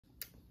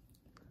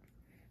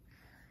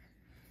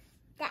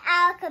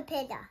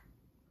Alcapida.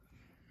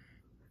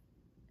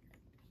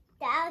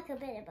 The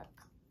Alcapida book.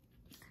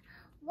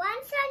 One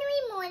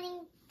sunny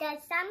morning, the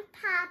sun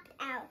popped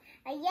out.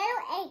 A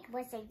yellow egg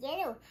was a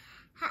yellow,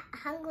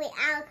 hungry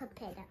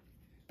Alcapida.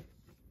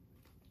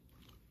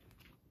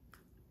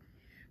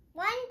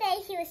 One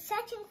day he was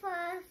searching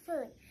for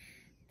food.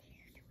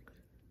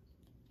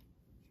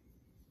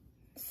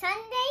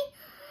 Sunday,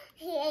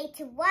 he ate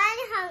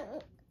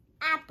one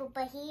apple,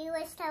 but he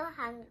was still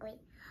hungry.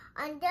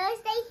 On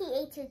Thursday, he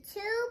ate 2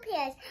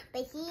 pears,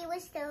 but he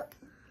was still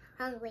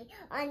hungry.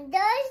 On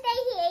Thursday,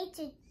 he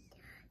ate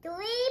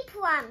 3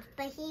 plums,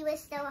 but he was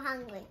still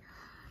hungry.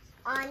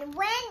 On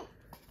Wednesday,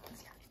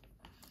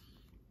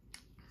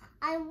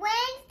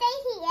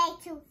 he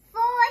ate 4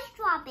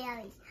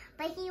 strawberries,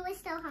 but he was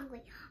still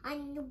hungry.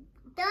 On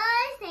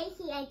Thursday,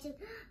 he ate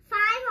 5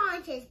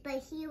 oranges,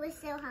 but he was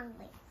still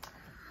hungry.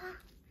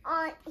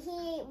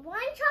 He ate 1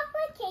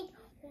 chocolate cake,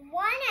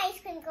 1 ice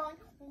cream cone,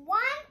 1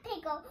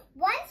 pickle,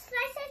 1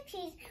 slice of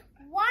cheese,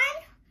 1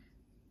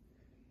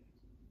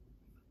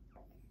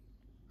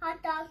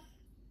 hot dog,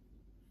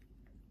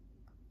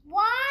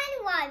 1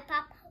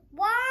 lollipop,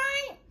 1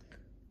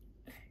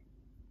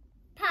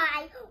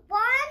 pie, 1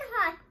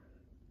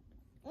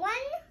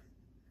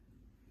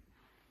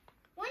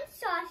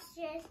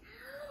 sausage,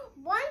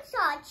 1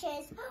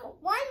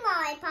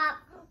 lollipop,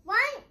 1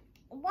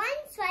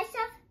 slice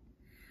of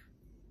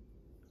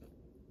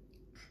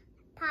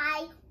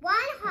pie, 1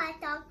 hot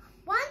dog,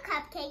 1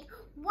 cupcake,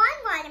 1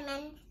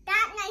 watermelon.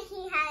 That night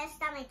he had a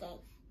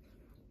stomachache.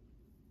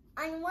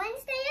 On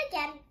Wednesday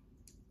again,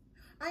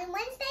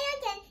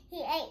 he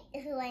ate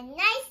through a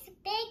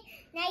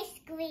nice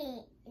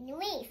green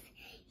leaf.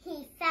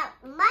 He felt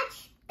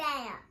much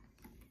better.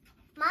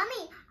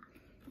 Mommy,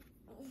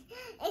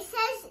 it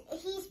says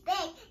he's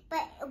big,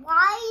 but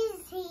why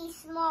is he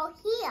small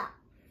here?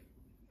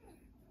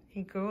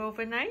 He grew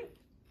overnight?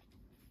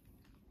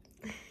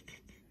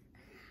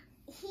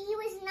 He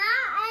was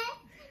not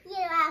a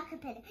yellow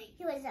Alcapida.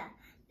 He was a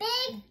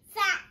big,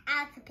 fat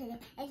Alcapida,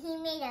 and he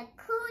made a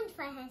cocoon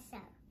for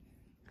himself.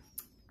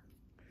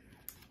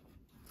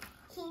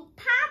 He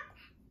popped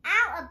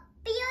out a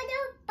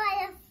beautiful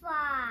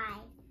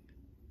butterfly.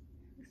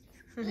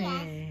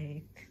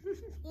 Hey. Yes.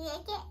 You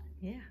like it?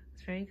 Yeah,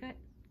 it's very good.